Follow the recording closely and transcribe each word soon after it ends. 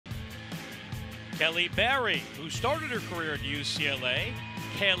Kelly Barry, who started her career at UCLA,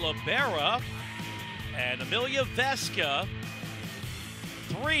 Kayla Barra, and Amelia Vesca.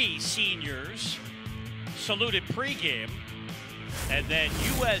 Three seniors saluted pregame, and then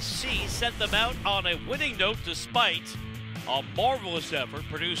USC sent them out on a winning note despite a marvelous effort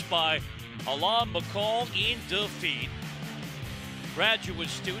produced by Alon McCall in defeat. Graduate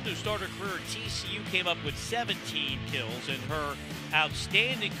student who started her career at TCU came up with 17 kills in her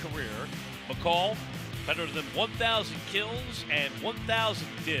outstanding career. McCall, better than 1,000 kills and 1,000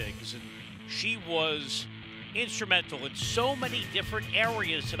 digs, and she was instrumental in so many different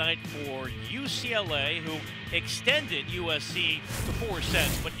areas tonight for UCLA, who extended USC to 4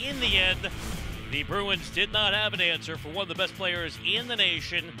 sets. But in the end, the Bruins did not have an answer for one of the best players in the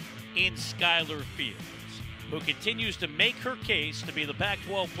nation in Skylar Fields, who continues to make her case to be the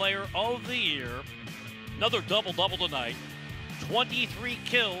Pac-12 Player of the Year. Another double-double tonight, 23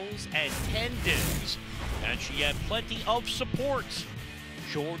 kills and 10 digs, and she had plenty of support.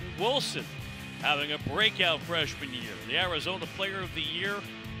 Jordan Wilson having a breakout freshman year, the Arizona Player of the Year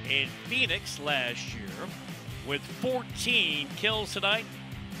in Phoenix last year, with 14 kills tonight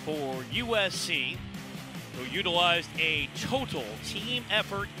for USC, who utilized a total team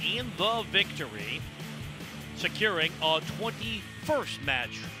effort in the victory, securing a 21st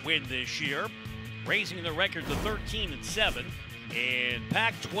match win this year, raising the record to 13-7 in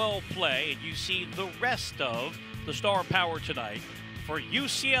Pac-12 play. And you see the rest of the star power tonight for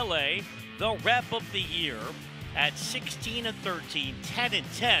UCLA, the rep of the year at 16-13,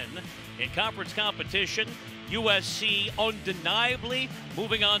 10-10 in conference competition. USC undeniably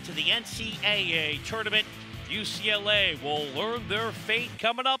moving on to the NCAA tournament. UCLA will learn their fate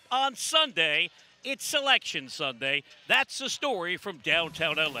coming up on Sunday. It's Selection Sunday. That's the story from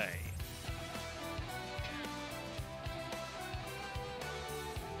downtown LA.